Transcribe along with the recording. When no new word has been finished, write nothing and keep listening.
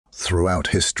Throughout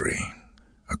history,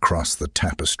 across the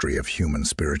tapestry of human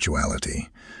spirituality,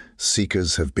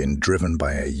 seekers have been driven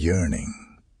by a yearning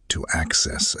to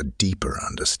access a deeper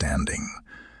understanding,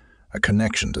 a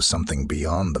connection to something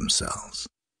beyond themselves.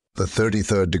 The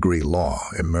 33rd degree law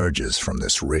emerges from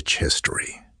this rich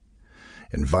history,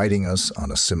 inviting us on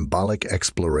a symbolic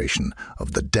exploration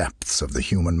of the depths of the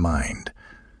human mind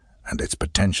and its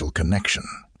potential connection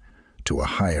to a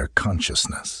higher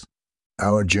consciousness.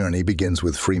 Our journey begins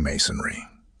with Freemasonry,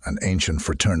 an ancient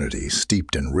fraternity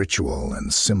steeped in ritual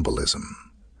and symbolism.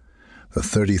 The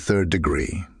 33rd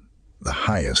degree, the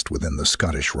highest within the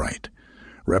Scottish Rite,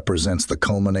 represents the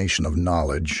culmination of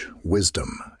knowledge,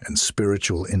 wisdom, and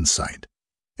spiritual insight.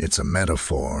 It's a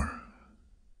metaphor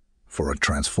for a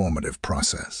transformative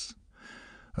process,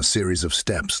 a series of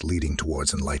steps leading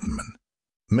towards enlightenment.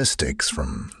 Mystics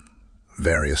from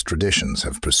various traditions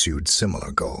have pursued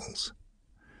similar goals.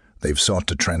 They've sought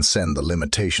to transcend the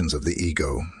limitations of the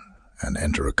ego and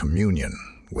enter a communion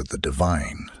with the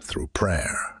divine through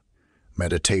prayer,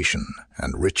 meditation,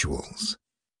 and rituals.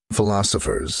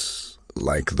 Philosophers,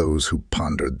 like those who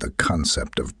pondered the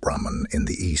concept of Brahman in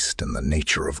the East and the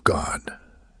nature of God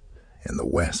in the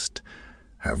West,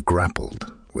 have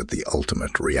grappled with the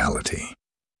ultimate reality.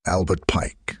 Albert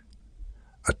Pike,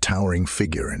 a towering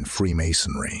figure in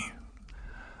Freemasonry,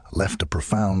 left a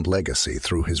profound legacy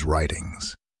through his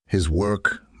writings. His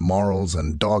work, Morals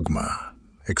and Dogma,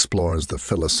 explores the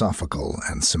philosophical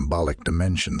and symbolic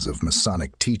dimensions of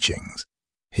Masonic teachings.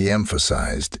 He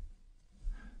emphasized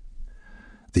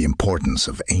the importance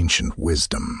of ancient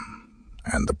wisdom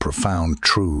and the profound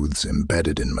truths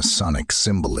embedded in Masonic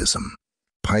symbolism.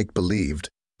 Pike believed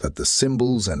that the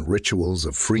symbols and rituals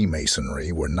of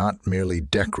Freemasonry were not merely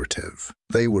decorative.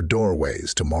 They were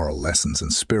doorways to moral lessons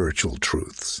and spiritual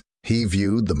truths. He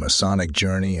viewed the Masonic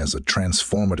journey as a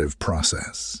transformative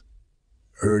process,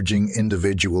 urging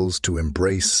individuals to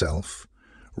embrace self,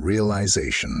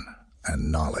 realization,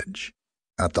 and knowledge.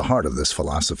 At the heart of this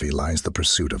philosophy lies the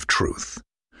pursuit of truth.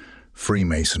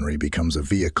 Freemasonry becomes a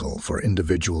vehicle for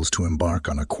individuals to embark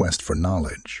on a quest for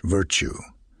knowledge, virtue,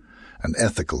 and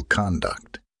ethical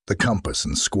conduct. The compass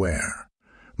and square,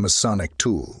 Masonic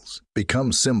tools,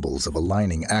 become symbols of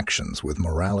aligning actions with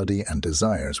morality and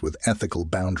desires with ethical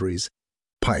boundaries.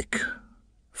 Pike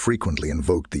frequently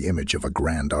invoked the image of a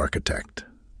grand architect,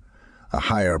 a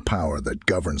higher power that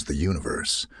governs the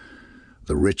universe.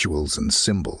 The rituals and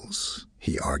symbols,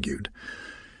 he argued,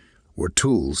 were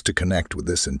tools to connect with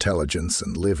this intelligence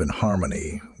and live in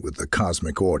harmony with the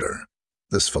cosmic order.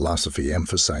 This philosophy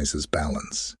emphasizes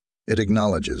balance. It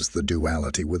acknowledges the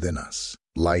duality within us,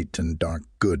 light and dark,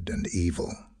 good and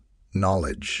evil,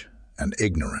 knowledge and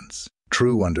ignorance.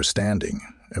 True understanding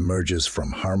emerges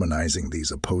from harmonizing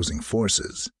these opposing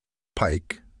forces.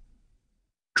 Pike,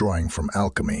 drawing from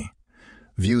alchemy,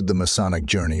 viewed the Masonic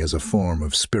journey as a form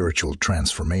of spiritual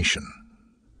transformation.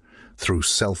 Through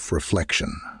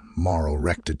self-reflection, moral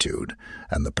rectitude,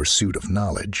 and the pursuit of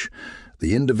knowledge,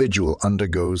 the individual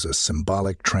undergoes a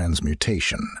symbolic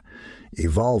transmutation,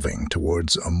 evolving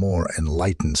towards a more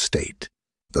enlightened state.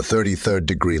 The 33rd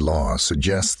degree law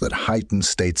suggests that heightened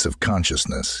states of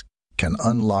consciousness can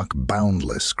unlock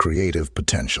boundless creative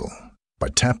potential. By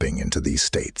tapping into these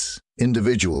states,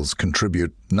 individuals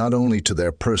contribute not only to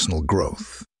their personal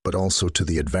growth, but also to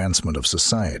the advancement of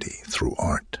society through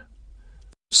art,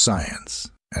 science,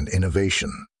 and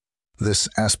innovation. This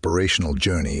aspirational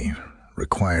journey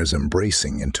requires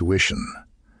embracing intuition,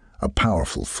 a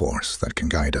powerful force that can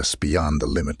guide us beyond the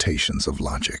limitations of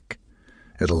logic.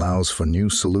 It allows for new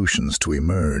solutions to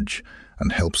emerge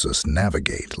and helps us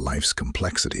navigate life's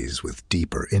complexities with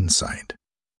deeper insight.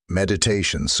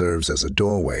 Meditation serves as a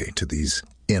doorway to these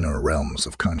inner realms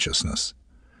of consciousness.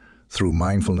 Through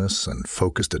mindfulness and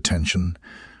focused attention,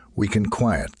 we can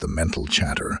quiet the mental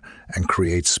chatter and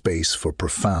create space for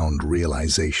profound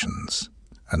realizations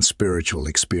and spiritual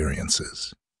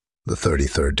experiences. The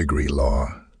 33rd degree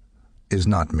law is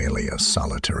not merely a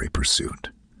solitary pursuit.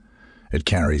 It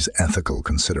carries ethical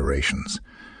considerations.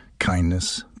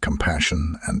 Kindness,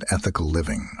 compassion, and ethical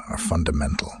living are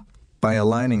fundamental. By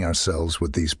aligning ourselves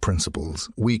with these principles,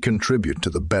 we contribute to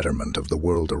the betterment of the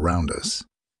world around us.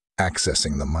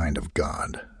 Accessing the mind of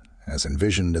God, as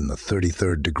envisioned in the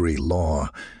 33rd degree law,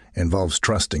 involves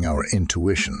trusting our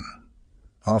intuition,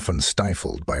 often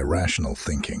stifled by rational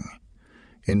thinking.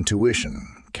 Intuition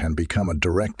can become a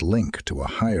direct link to a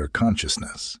higher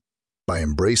consciousness. By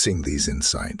embracing these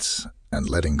insights and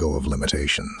letting go of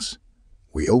limitations,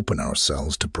 we open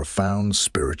ourselves to profound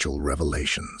spiritual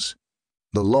revelations.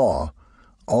 The law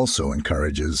also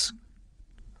encourages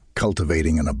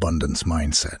cultivating an abundance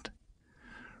mindset.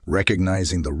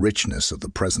 Recognizing the richness of the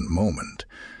present moment,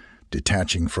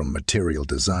 detaching from material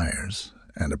desires,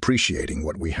 and appreciating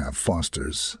what we have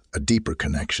fosters a deeper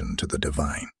connection to the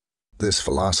divine. This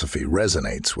philosophy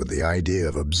resonates with the idea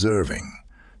of observing,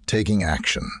 taking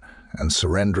action, and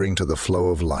surrendering to the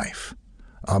flow of life.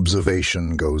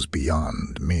 Observation goes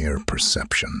beyond mere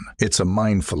perception. It's a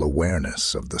mindful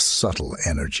awareness of the subtle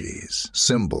energies,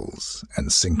 symbols, and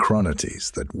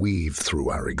synchronities that weave through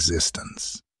our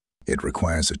existence. It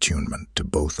requires attunement to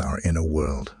both our inner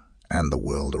world and the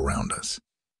world around us.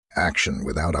 Action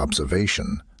without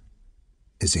observation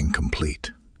is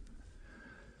incomplete.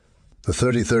 The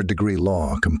 33rd degree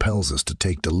law compels us to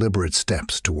take deliberate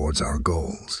steps towards our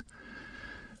goals,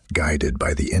 guided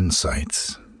by the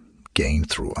insights gained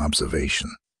through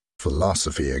observation.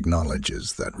 Philosophy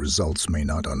acknowledges that results may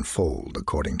not unfold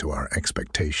according to our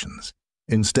expectations.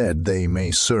 Instead, they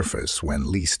may surface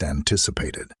when least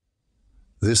anticipated.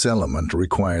 This element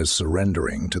requires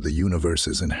surrendering to the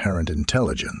universe's inherent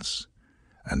intelligence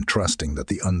and trusting that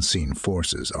the unseen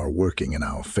forces are working in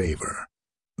our favor.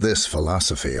 This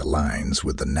philosophy aligns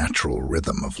with the natural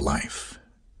rhythm of life,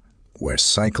 where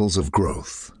cycles of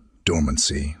growth,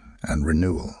 dormancy, and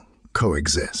renewal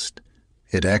coexist.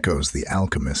 It echoes the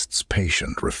alchemist's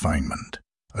patient refinement,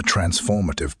 a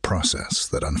transformative process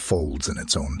that unfolds in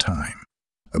its own time.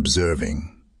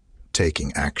 Observing,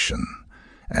 taking action,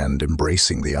 and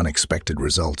embracing the unexpected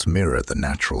results mirror the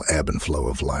natural ebb and flow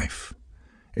of life.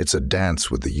 It's a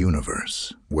dance with the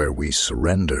universe, where we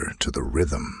surrender to the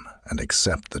rhythm and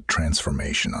accept that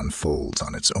transformation unfolds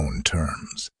on its own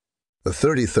terms. The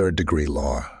 33rd degree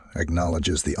law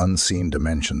acknowledges the unseen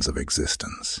dimensions of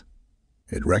existence.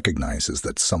 It recognizes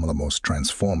that some of the most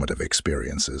transformative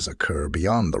experiences occur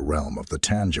beyond the realm of the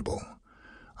tangible,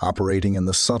 operating in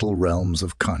the subtle realms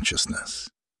of consciousness.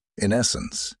 In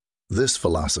essence, this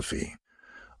philosophy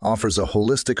offers a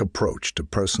holistic approach to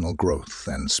personal growth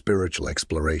and spiritual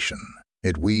exploration.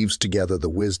 It weaves together the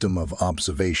wisdom of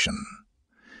observation,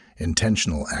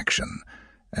 intentional action,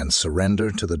 and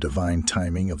surrender to the divine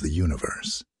timing of the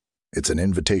universe. It's an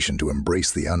invitation to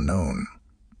embrace the unknown,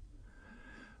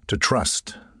 to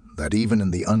trust that even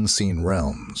in the unseen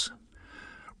realms,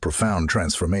 profound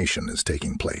transformation is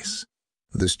taking place.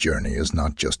 This journey is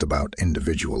not just about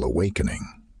individual awakening.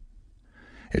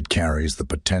 It carries the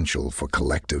potential for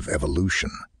collective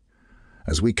evolution.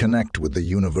 As we connect with the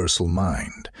universal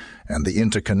mind and the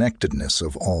interconnectedness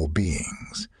of all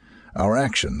beings, our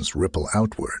actions ripple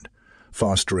outward,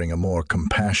 fostering a more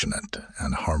compassionate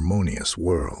and harmonious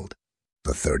world.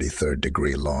 The 33rd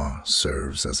degree law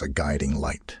serves as a guiding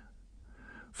light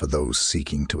for those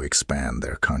seeking to expand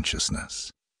their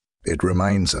consciousness. It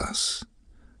reminds us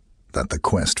that the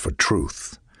quest for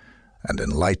truth and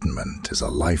enlightenment is a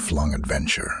lifelong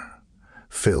adventure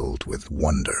filled with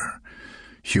wonder,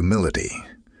 humility,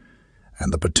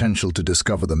 and the potential to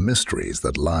discover the mysteries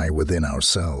that lie within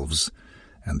ourselves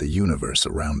and the universe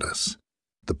around us.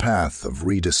 The path of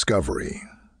rediscovery,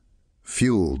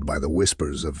 fueled by the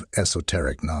whispers of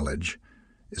esoteric knowledge,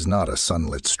 is not a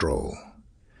sunlit stroll.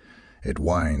 It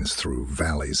winds through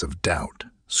valleys of doubt,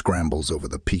 scrambles over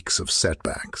the peaks of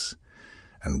setbacks,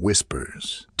 and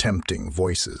whispers tempting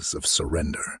voices of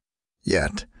surrender.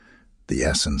 Yet, the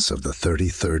essence of the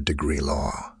 33rd degree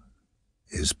law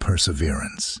is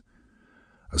perseverance,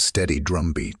 a steady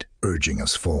drumbeat urging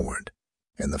us forward.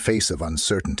 In the face of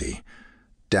uncertainty,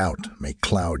 doubt may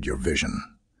cloud your vision,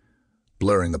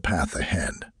 blurring the path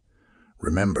ahead.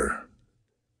 Remember,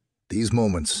 these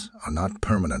moments are not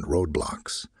permanent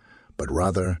roadblocks, but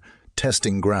rather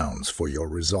testing grounds for your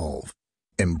resolve.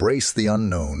 Embrace the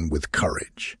unknown with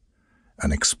courage,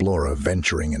 an explorer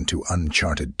venturing into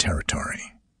uncharted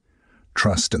territory.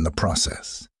 Trust in the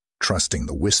process, trusting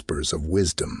the whispers of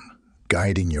wisdom,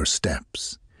 guiding your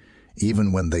steps,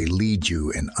 even when they lead you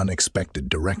in unexpected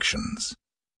directions.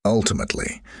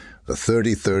 Ultimately, the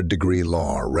 33rd degree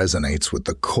law resonates with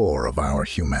the core of our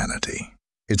humanity.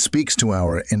 It speaks to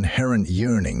our inherent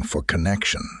yearning for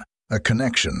connection, a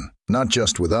connection not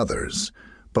just with others,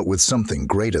 but with something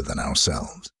greater than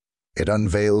ourselves. It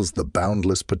unveils the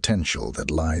boundless potential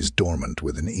that lies dormant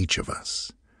within each of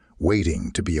us,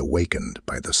 waiting to be awakened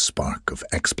by the spark of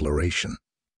exploration.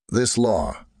 This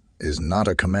law is not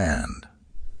a command,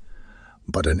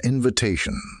 but an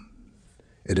invitation.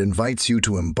 It invites you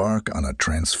to embark on a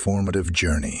transformative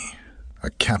journey, a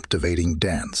captivating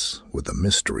dance with the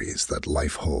mysteries that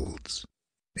life holds.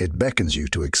 It beckons you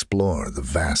to explore the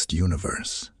vast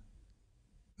universe,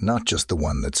 not just the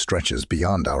one that stretches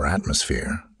beyond our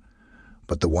atmosphere,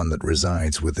 but the one that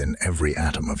resides within every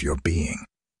atom of your being.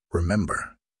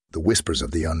 Remember, The whispers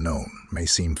of the unknown may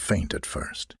seem faint at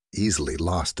first, easily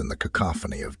lost in the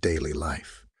cacophony of daily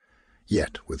life.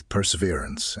 Yet, with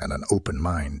perseverance and an open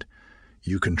mind,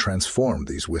 you can transform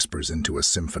these whispers into a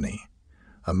symphony,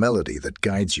 a melody that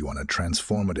guides you on a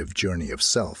transformative journey of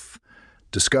self,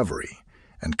 discovery,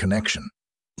 and connection.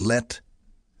 Let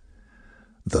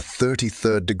the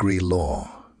 33rd degree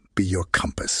law be your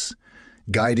compass,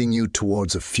 guiding you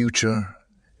towards a future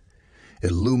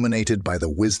illuminated by the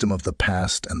wisdom of the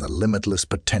past and the limitless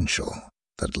potential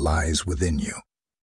that lies within you.